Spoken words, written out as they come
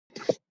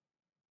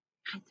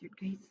Hi, third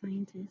grade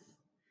scientists.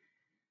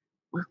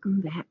 Welcome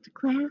back to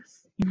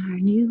class in our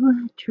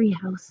new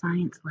treehouse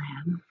science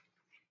lab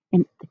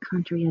in the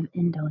country of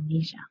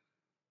Indonesia.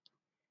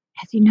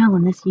 As you know,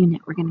 in this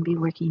unit, we're going to be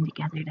working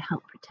together to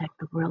help protect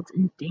the world's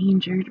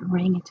endangered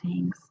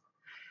orangutans.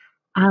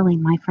 Ollie,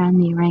 my friend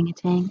the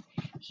orangutan,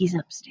 he's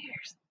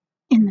upstairs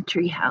in the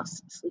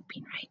treehouse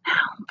sleeping right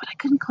now, but I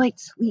couldn't quite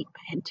sleep.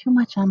 I had too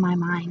much on my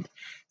mind.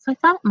 So I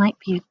thought it might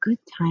be a good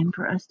time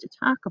for us to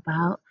talk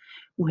about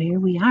where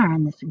we are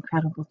in this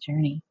incredible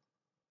journey.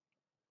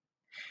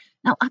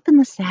 Now, up in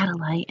the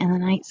satellite in the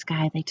night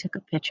sky, they took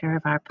a picture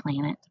of our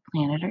planet, the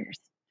planet Earth.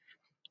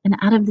 And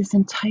out of this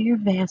entire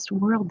vast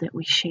world that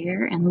we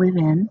share and live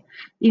in,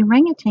 the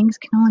orangutans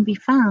can only be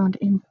found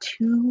in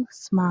two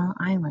small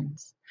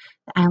islands,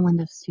 the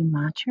island of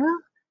Sumatra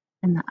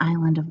and the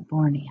island of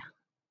Borneo.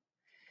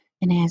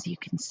 And as you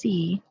can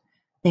see,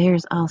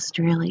 there's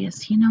Australia.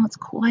 So, it's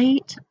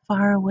quite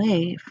far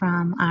away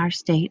from our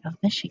state of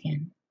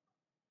Michigan.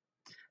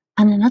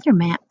 On another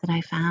map that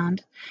I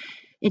found,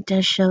 it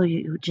does show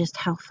you just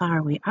how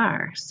far we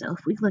are. So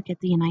if we look at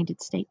the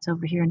United States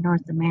over here in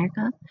North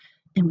America,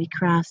 and we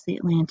cross the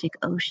Atlantic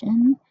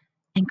Ocean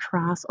and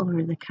cross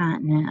over the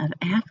continent of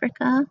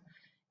Africa,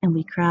 and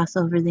we cross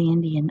over the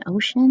Indian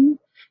Ocean,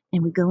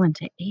 and we go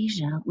into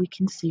Asia, we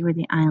can see where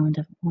the island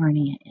of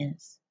Borneo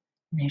is.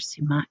 And there's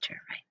Sumatra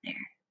right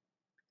there.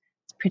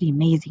 It's pretty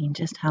amazing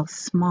just how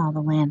small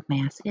the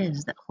landmass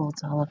is that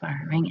holds all of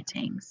our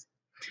orangutans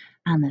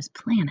on this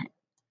planet.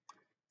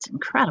 It's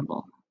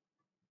incredible.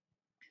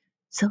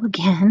 So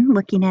again,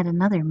 looking at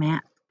another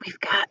map, we've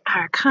got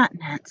our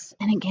continents.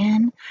 And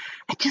again,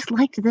 I just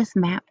liked this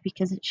map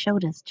because it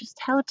showed us just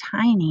how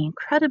tiny,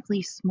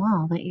 incredibly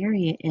small the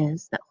area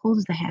is that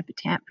holds the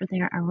habitat for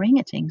their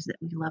orangutans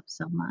that we love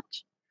so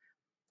much.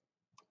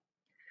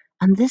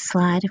 On this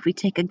slide, if we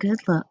take a good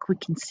look, we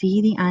can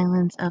see the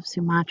islands of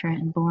Sumatra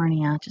and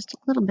Borneo just a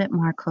little bit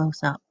more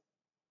close up.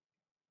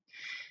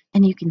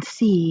 And you can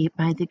see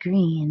by the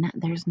green,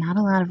 there's not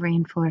a lot of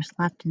rainforest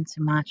left in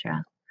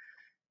Sumatra,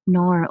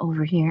 nor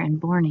over here in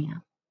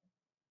Borneo.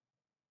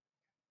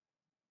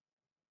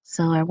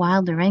 So our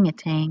wild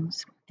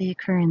orangutans, they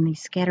occur in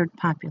these scattered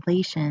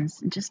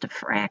populations in just a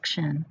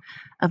fraction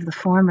of the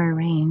former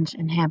range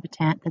and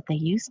habitat that they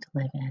used to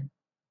live in.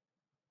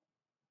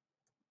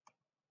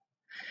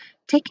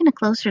 Taking a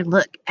closer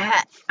look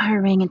at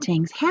our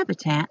orangutans'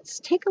 habitats,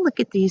 take a look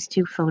at these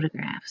two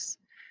photographs.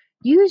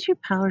 Use your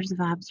powers of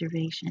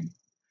observation.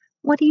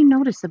 What do you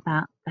notice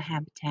about the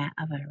habitat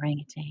of an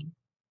orangutan?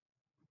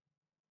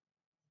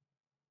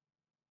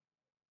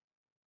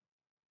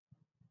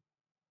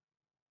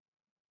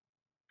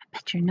 I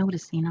bet you're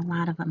noticing a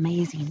lot of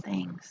amazing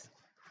things.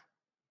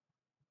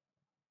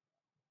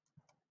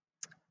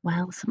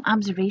 Well, some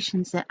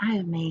observations that I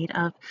have made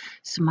of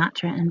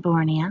Sumatra and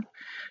Borneo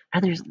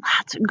are there's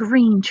lots of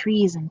green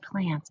trees and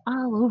plants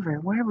all over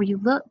wherever you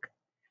look.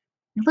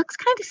 It looks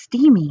kind of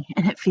steamy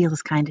and it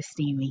feels kind of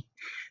steamy.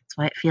 That's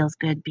why it feels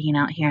good being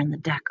out here in the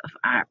deck of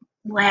our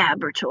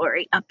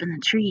laboratory up in the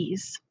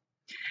trees.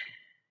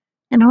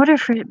 In order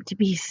for it to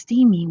be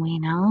steamy, we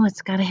know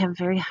it's got to have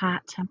very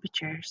hot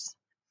temperatures.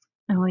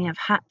 And when we have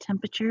hot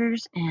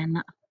temperatures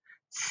and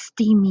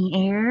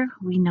steamy air,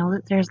 we know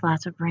that there's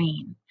lots of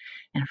rain.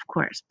 And of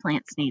course,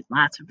 plants need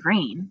lots of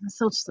rain,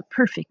 so it's the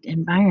perfect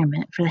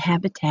environment for the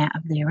habitat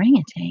of the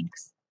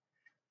orangutans.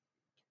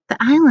 The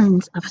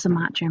islands of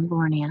Sumatra and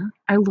Borneo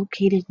are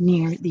located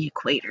near the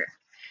equator,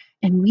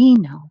 and we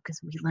know,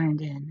 because we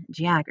learned in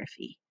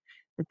geography,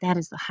 that that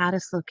is the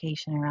hottest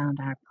location around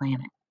our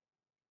planet.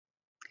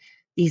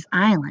 These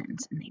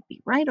islands, and they'd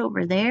be right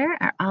over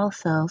there, are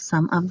also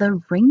some of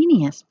the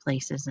rainiest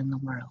places in the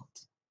world.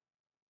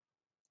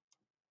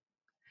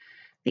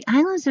 The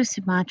islands of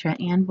Sumatra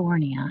and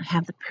Borneo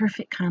have the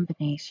perfect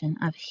combination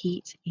of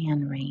heat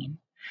and rain.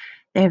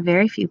 There are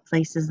very few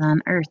places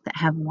on Earth that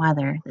have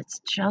weather that's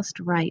just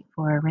right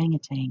for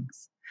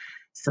orangutans.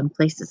 Some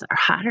places are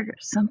hotter,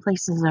 some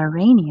places are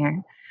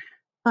rainier,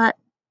 but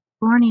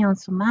Borneo and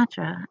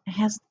Sumatra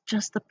has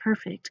just the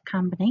perfect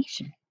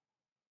combination.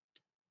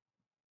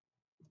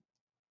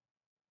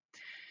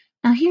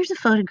 Now here's a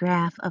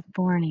photograph of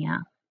Borneo.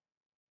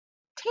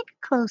 Take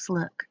a close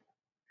look.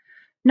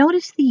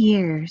 Notice the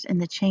years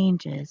and the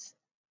changes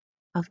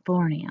of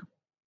Borneo. Do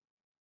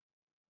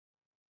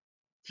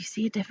you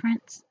see a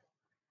difference?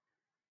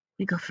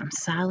 We go from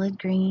solid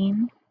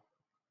green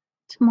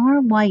to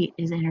more white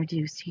is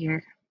introduced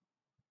here,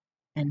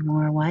 and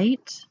more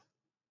white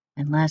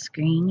and less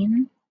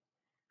green,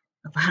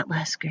 a lot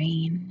less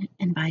green.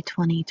 And by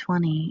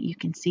 2020, you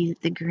can see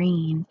that the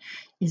green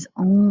is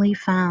only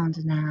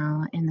found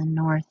now in the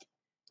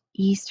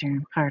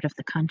northeastern part of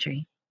the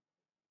country.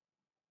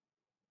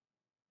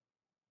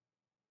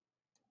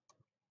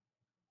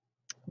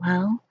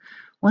 Well,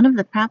 one of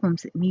the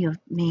problems that you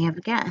may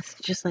have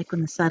guessed, just like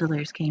when the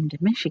settlers came to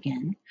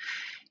Michigan,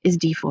 is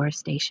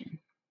deforestation.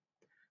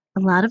 A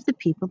lot of the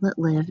people that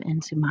live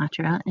in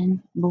Sumatra and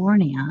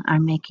Borneo are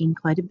making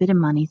quite a bit of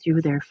money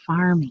through their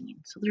farming,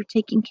 so they're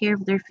taking care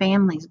of their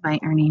families by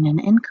earning an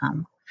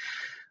income.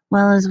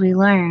 Well, as we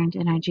learned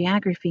in our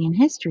geography and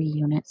history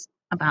units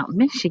about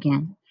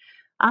Michigan,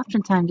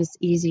 oftentimes it's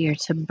easier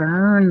to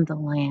burn the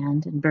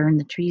land and burn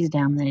the trees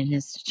down than it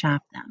is to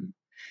chop them.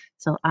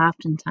 So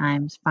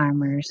oftentimes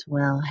farmers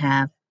will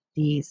have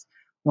these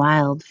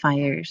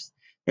wildfires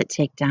that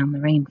take down the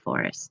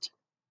rainforest.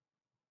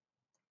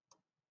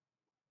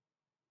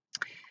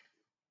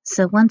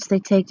 So once they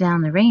take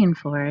down the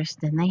rainforest,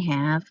 then they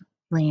have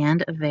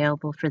land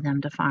available for them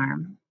to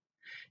farm.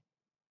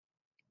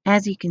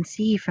 As you can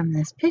see from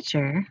this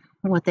picture,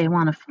 what they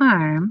want to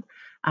farm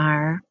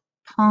are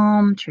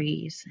palm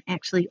trees.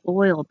 Actually,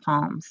 oil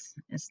palms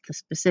is the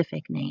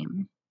specific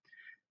name.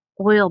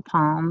 Oil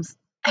palms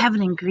have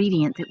an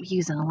ingredient that we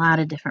use in a lot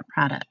of different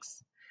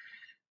products.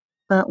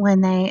 But when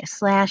they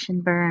slash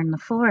and burn the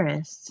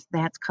forests,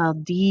 that's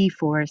called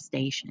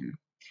deforestation.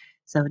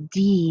 So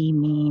D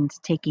means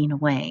taking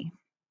away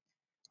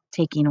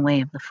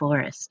of the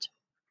forest.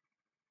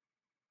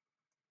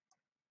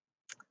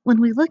 When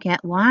we look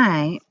at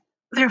why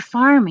they're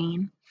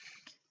farming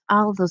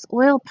all of those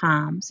oil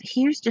palms,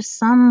 here's just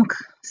some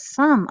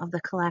of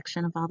the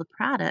collection of all the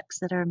products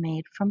that are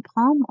made from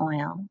palm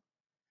oil.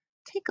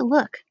 Take a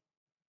look.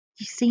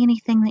 Do you see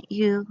anything that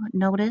you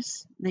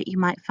notice that you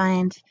might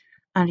find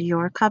under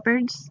your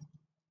cupboards,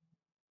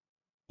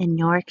 in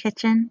your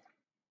kitchen,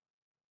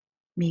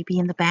 maybe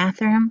in the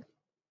bathroom?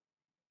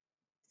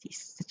 The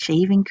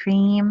shaving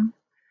cream,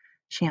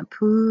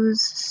 shampoos,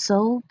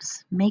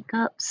 soaps,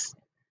 makeups,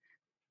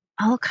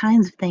 all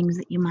kinds of things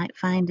that you might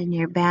find in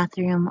your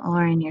bathroom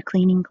or in your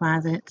cleaning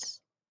closets.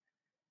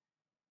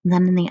 And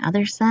then on the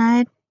other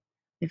side,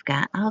 we've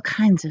got all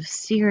kinds of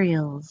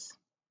cereals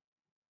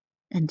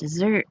and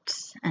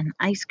desserts and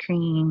ice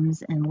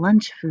creams and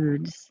lunch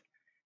foods.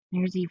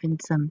 There's even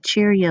some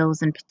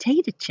Cheerios and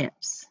potato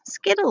chips,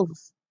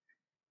 Skittles.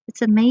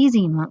 It's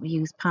amazing what we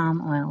use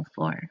palm oil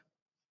for.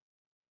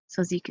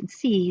 So as you can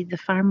see, the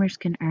farmers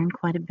can earn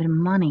quite a bit of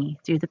money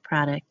through the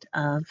product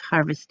of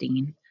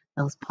harvesting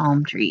those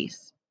palm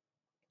trees.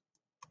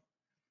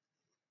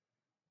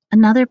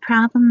 Another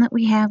problem that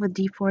we have with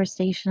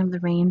deforestation of the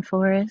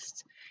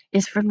rainforest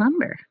is for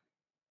lumber.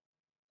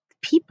 The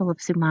people of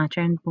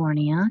Sumatra and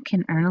Borneo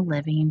can earn a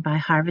living by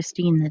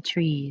harvesting the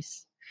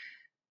trees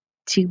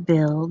to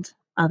build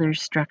other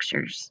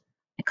structures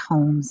like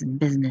homes and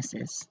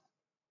businesses.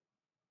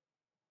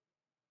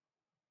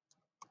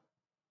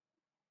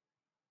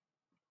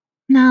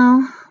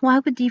 Now, why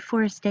would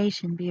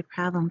deforestation be a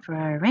problem for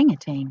our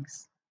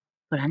orangutans?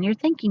 Put on your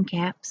thinking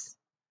caps.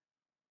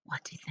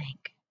 What do you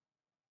think?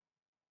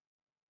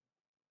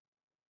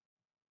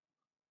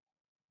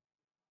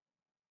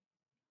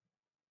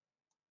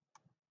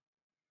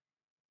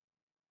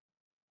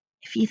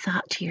 If you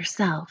thought to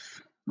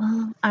yourself,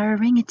 well, our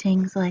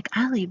orangutans like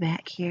Ali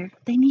back here,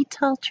 they need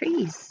tall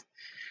trees.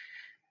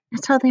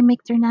 That's how they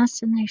make their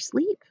nests in their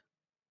sleep.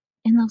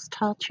 In those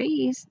tall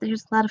trees,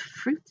 there's a lot of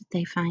fruit that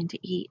they find to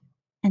eat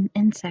and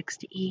insects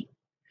to eat.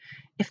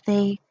 If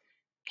they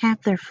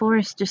have their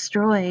forest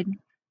destroyed,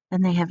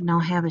 then they have no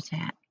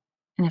habitat.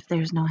 And if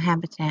there's no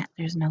habitat,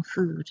 there's no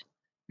food.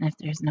 And if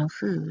there's no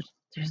food,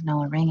 there's no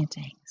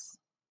orangutans.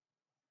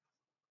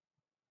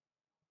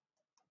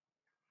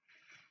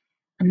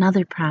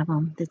 Another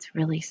problem that's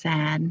really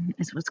sad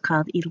is what's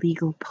called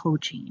illegal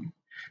poaching.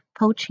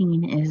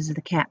 Poaching is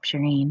the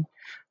capturing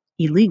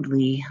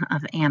illegally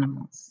of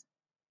animals.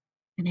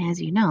 And as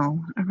you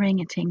know,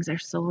 orangutans are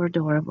so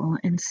adorable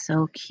and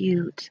so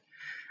cute.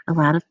 A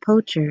lot of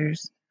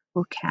poachers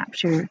will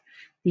capture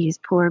these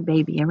poor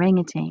baby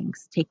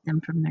orangutans, take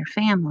them from their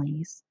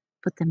families,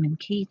 put them in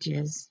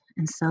cages,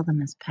 and sell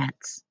them as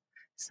pets.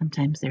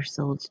 Sometimes they're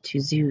sold to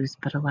zoos,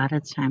 but a lot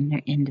of the time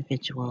they're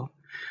individual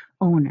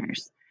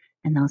owners.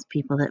 And those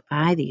people that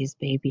buy these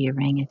baby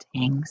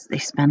orangutans, they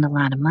spend a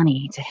lot of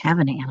money to have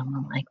an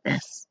animal like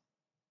this.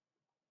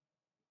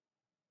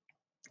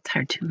 It's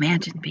hard to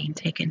imagine being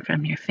taken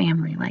from your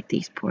family like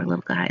these poor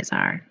little guys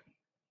are.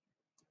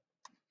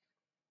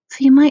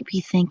 So you might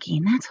be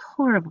thinking, that's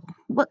horrible.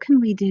 What can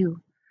we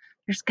do?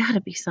 There's got to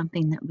be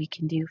something that we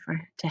can do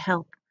to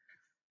help.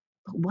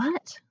 But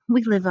what?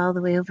 We live all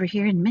the way over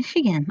here in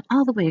Michigan,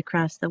 all the way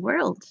across the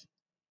world.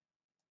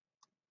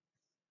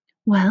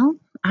 Well,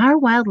 our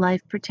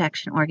wildlife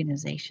protection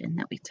organization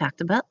that we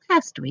talked about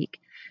last week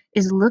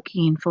is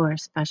looking for a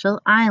special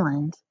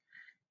island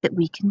that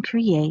we can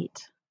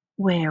create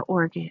where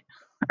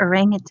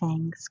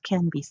orangutans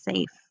can be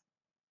safe.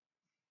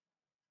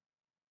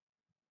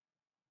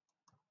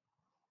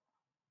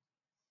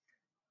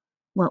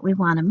 What we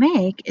want to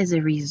make is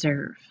a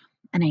reserve.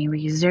 And a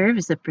reserve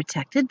is a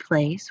protected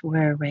place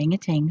where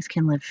orangutans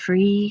can live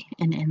free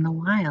and in the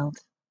wild.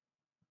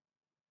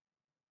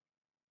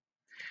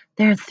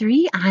 There are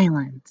 3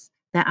 islands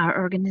that our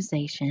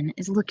organization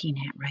is looking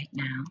at right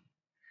now.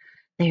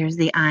 There's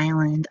the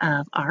island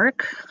of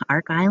Ark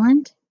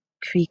Island,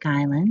 Creek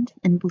Island,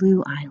 and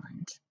Blue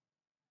Island.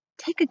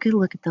 Take a good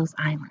look at those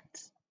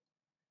islands.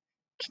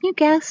 Can you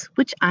guess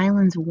which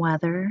island's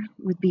weather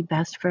would be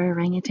best for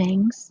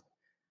orangutans?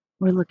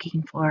 We're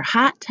looking for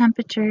hot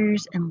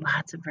temperatures and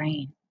lots of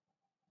rain.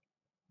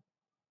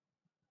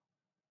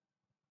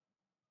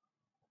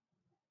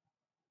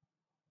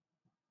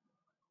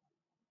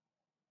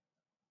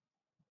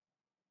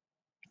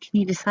 Can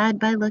you decide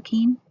by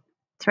looking?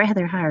 It's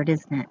rather hard,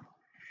 isn't it?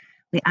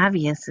 We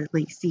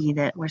obviously see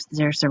that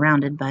they're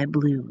surrounded by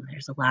blue.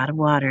 There's a lot of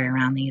water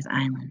around these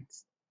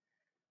islands.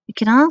 We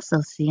can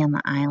also see on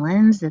the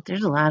islands that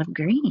there's a lot of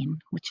green,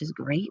 which is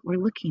great. We're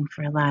looking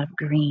for a lot of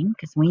green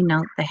because we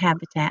know the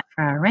habitat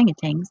for our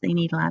orangutans, they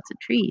need lots of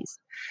trees.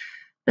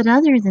 But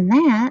other than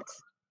that,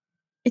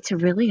 it's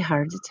really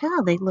hard to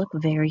tell. They look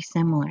very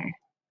similar.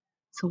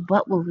 So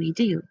what will we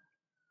do?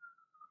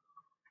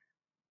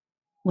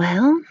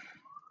 Well,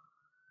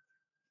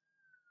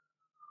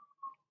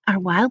 our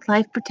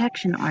Wildlife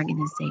Protection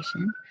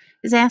Organization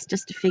has asked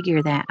us to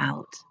figure that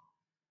out.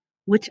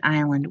 Which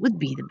island would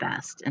be the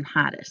best and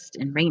hottest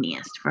and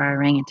rainiest for our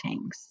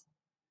orangutans?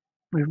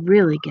 We're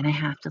really going to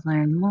have to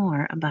learn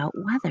more about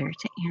weather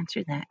to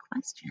answer that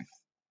question.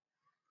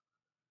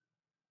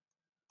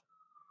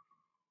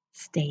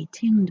 Stay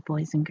tuned,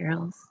 boys and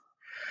girls.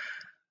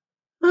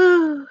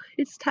 Oh,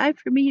 it's time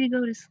for me to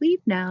go to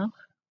sleep now.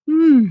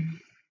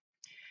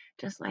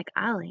 Just like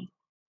Ollie,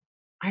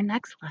 our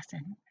next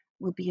lesson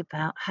will be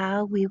about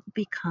how we will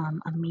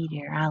become a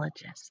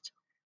meteorologist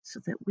so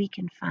that we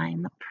can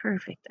find the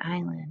perfect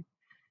island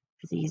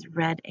for these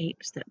red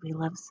apes that we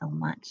love so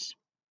much.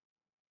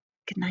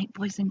 Good night,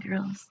 boys and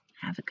girls.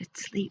 Have a good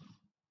sleep.